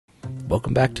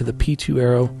Welcome back to the P2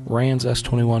 Aero RANS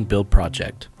S21 build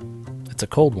project. It's a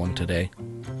cold one today,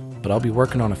 but I'll be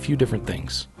working on a few different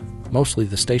things, mostly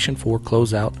the Station 4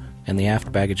 closeout and the aft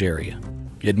baggage area.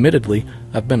 Admittedly,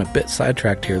 I've been a bit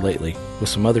sidetracked here lately with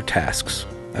some other tasks.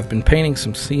 I've been painting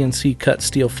some CNC cut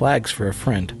steel flags for a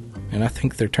friend, and I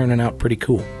think they're turning out pretty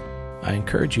cool. I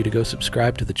encourage you to go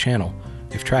subscribe to the channel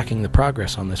if tracking the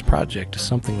progress on this project is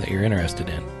something that you're interested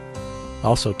in.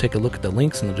 Also, take a look at the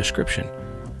links in the description.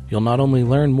 You'll not only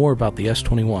learn more about the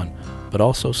S21, but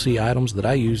also see items that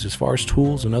I use as far as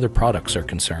tools and other products are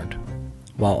concerned.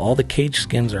 While all the cage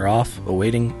skins are off,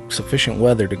 awaiting sufficient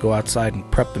weather to go outside and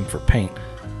prep them for paint,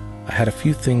 I had a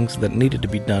few things that needed to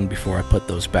be done before I put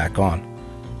those back on.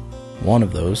 One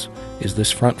of those is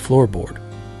this front floorboard.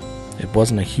 It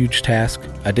wasn't a huge task.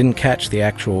 I didn't catch the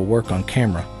actual work on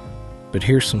camera, but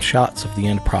here's some shots of the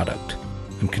end product.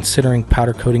 I'm considering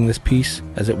powder coating this piece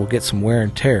as it will get some wear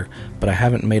and tear, but I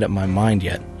haven't made up my mind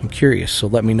yet. I'm curious, so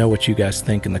let me know what you guys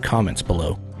think in the comments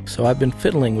below. So I've been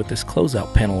fiddling with this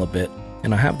closeout panel a bit,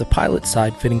 and I have the pilot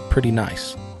side fitting pretty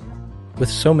nice.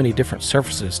 With so many different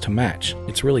surfaces to match,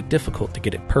 it's really difficult to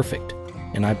get it perfect,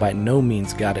 and I by no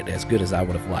means got it as good as I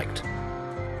would have liked.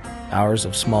 Hours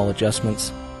of small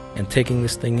adjustments, and taking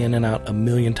this thing in and out a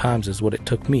million times is what it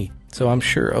took me. So I'm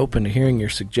sure open to hearing your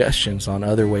suggestions on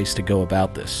other ways to go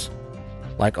about this.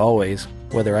 Like always,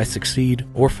 whether I succeed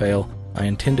or fail, I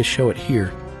intend to show it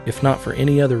here, if not for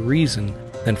any other reason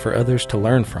than for others to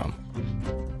learn from.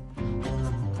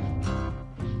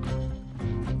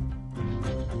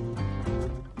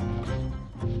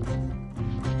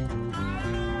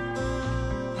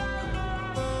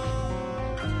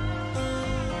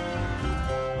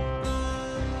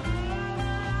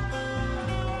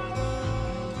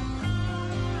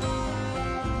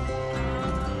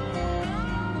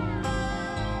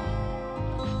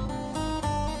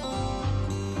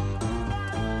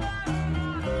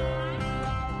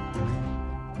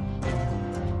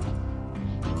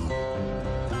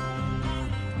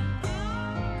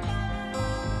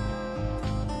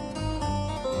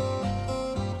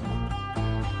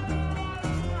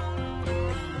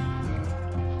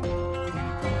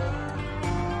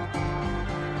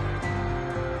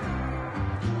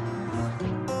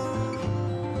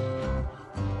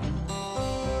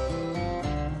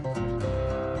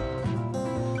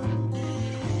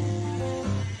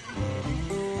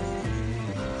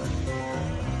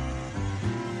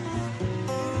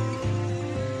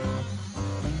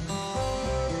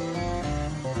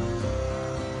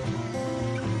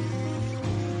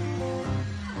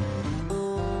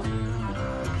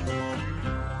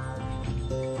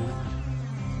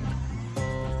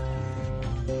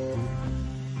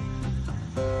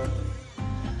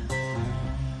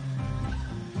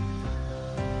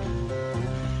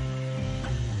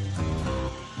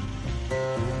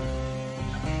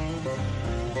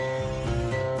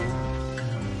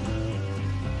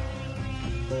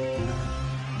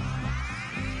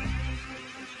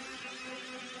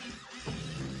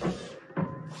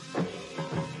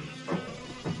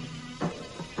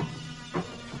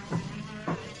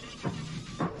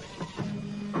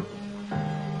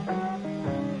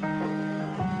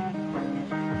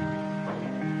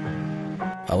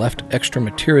 I left extra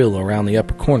material around the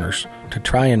upper corners to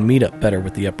try and meet up better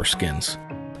with the upper skins.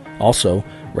 Also,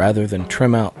 rather than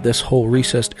trim out this whole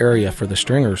recessed area for the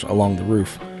stringers along the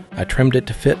roof, I trimmed it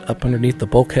to fit up underneath the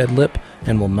bulkhead lip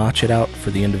and will notch it out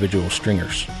for the individual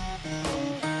stringers.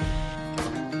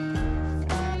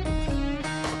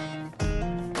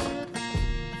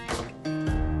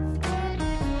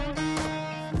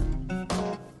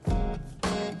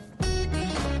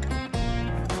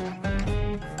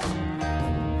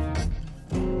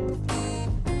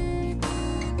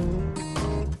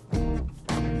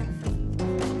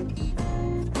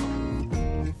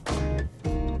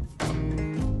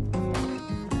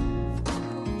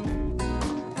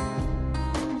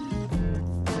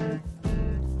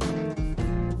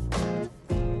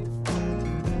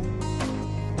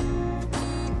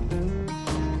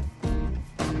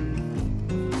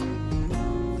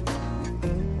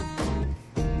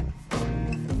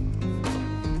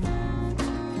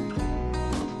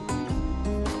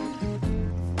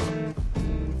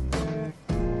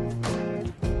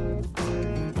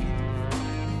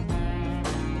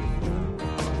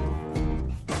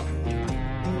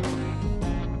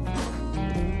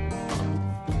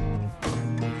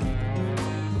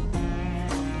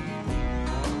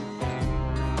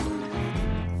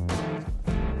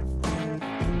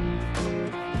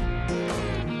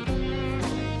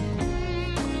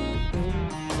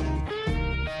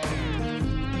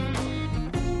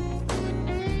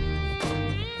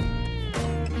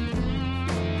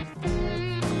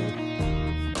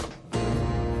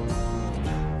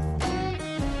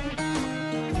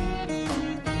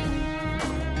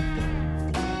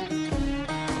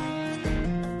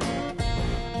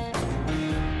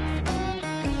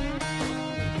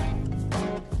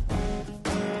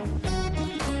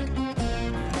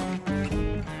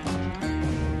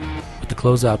 the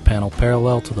closeout panel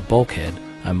parallel to the bulkhead,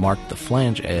 I marked the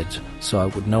flange edge so I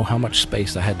would know how much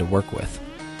space I had to work with.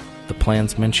 The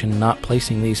plans mention not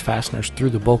placing these fasteners through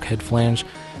the bulkhead flange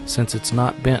since it's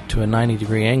not bent to a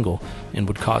 90-degree angle and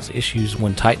would cause issues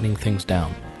when tightening things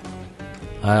down.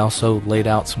 I also laid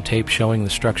out some tape showing the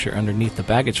structure underneath the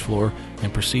baggage floor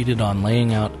and proceeded on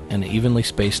laying out an evenly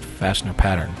spaced fastener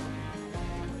pattern.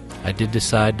 I did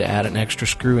decide to add an extra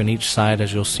screw in each side,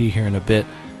 as you'll see here in a bit.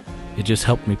 It just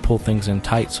helped me pull things in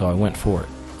tight, so I went for it.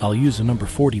 I'll use a number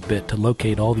 40 bit to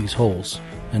locate all these holes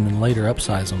and then later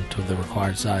upsize them to the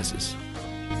required sizes.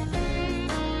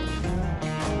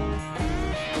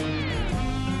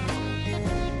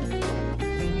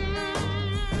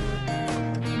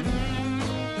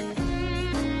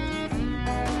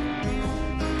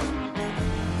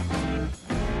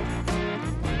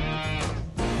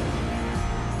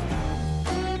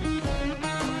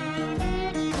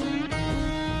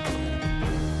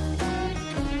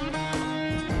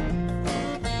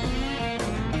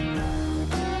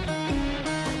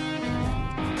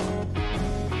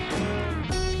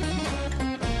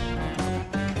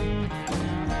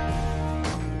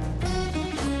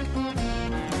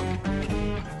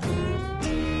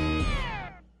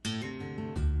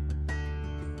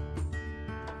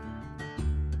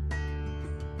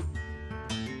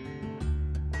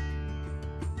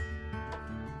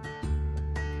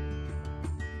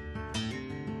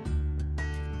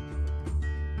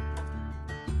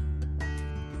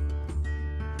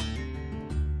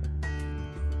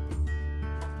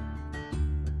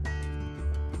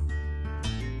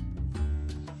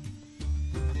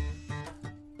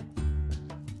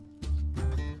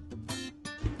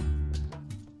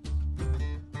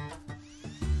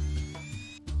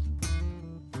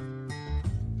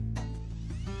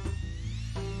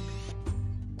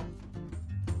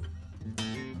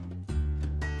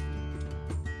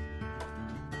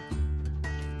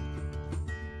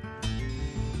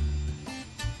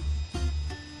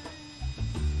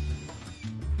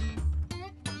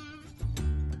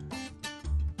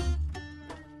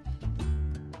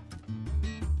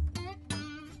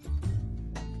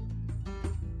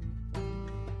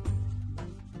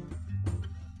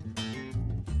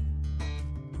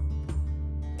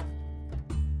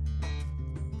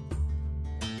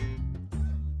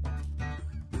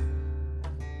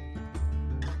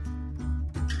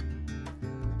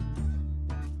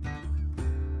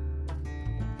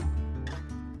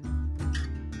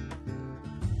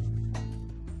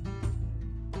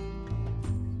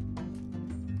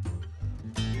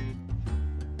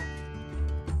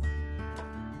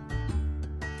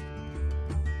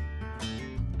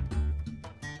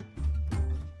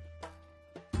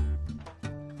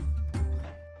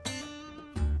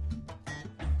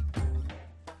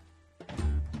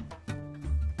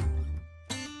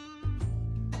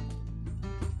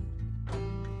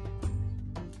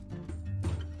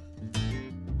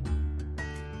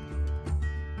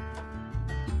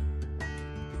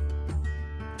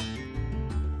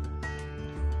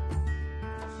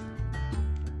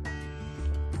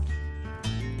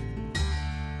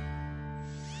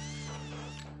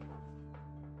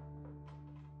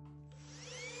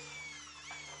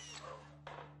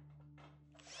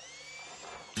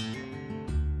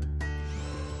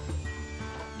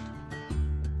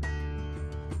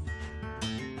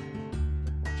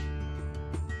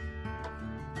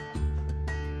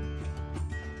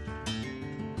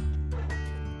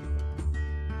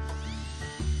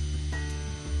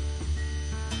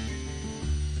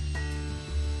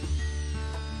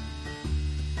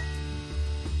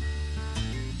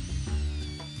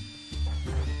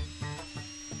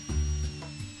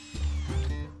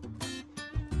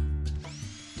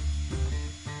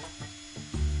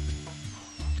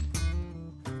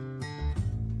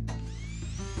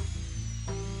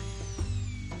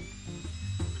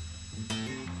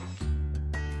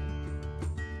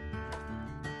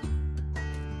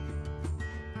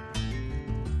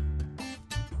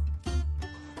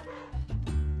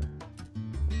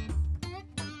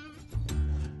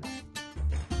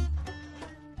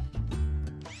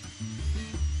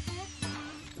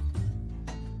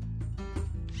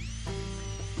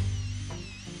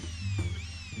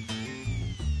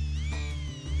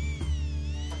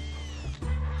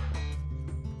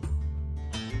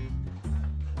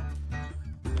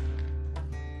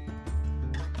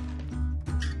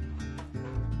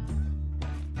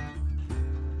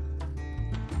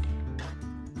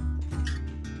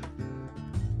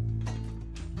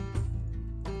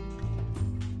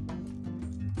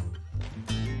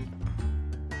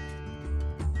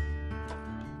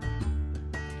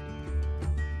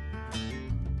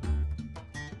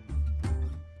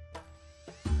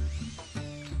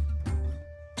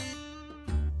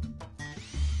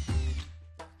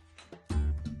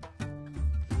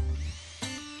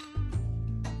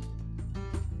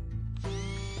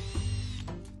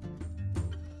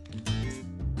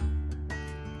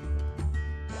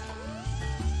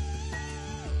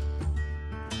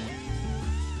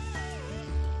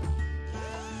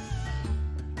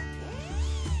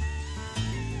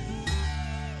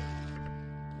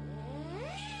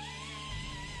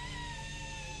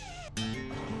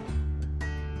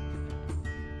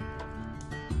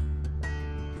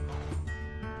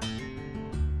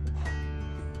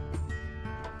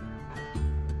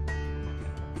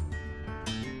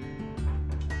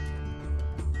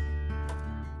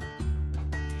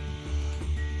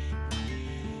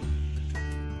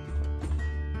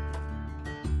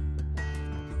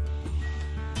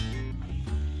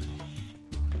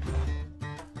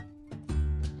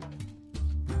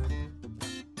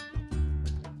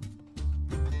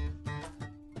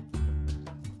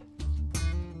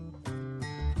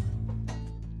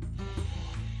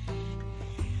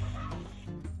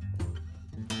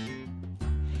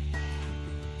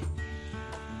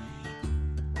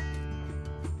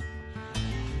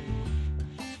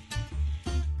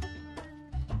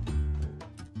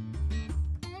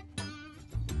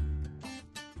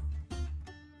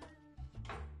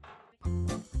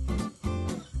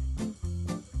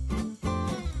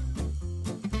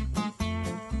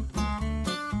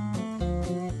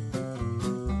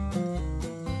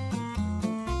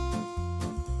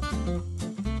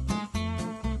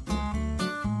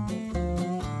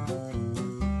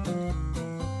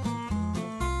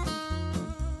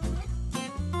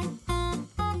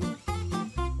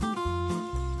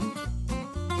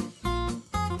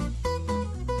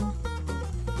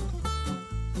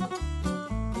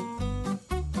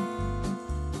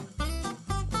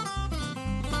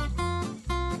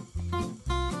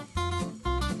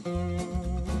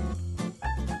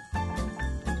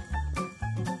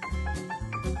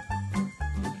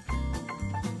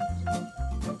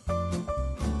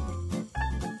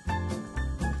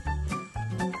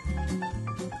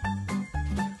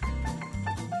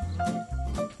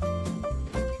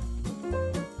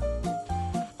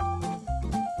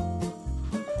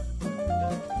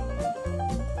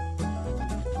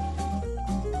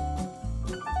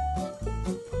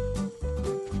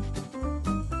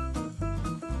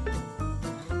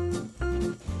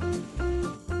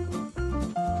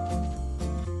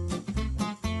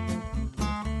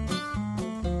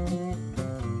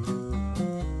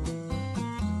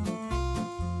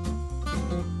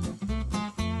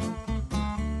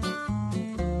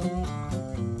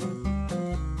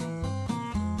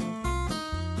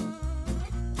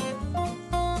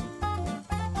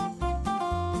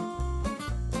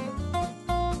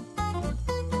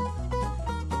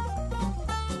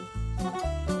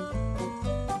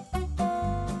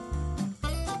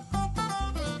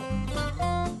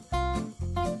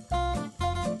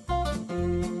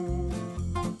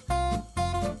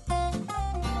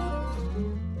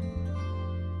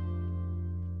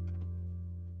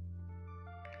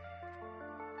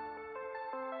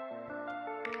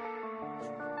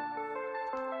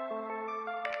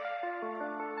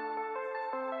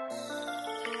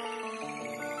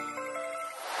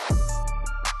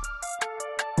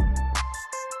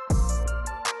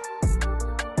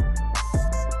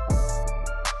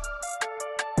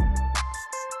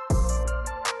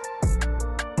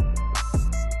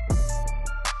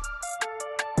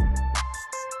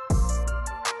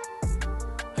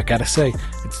 I gotta say,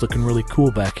 it's looking really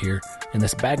cool back here, and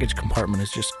this baggage compartment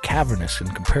is just cavernous in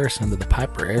comparison to the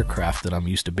Piper aircraft that I'm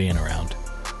used to being around.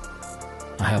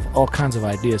 I have all kinds of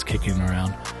ideas kicking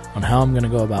around on how I'm going to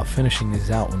go about finishing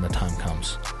these out when the time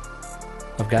comes.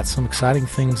 I've got some exciting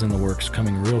things in the works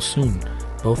coming real soon,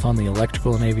 both on the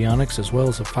electrical and avionics as well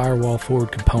as the firewall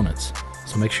forward components,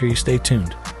 so make sure you stay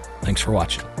tuned. Thanks for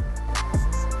watching.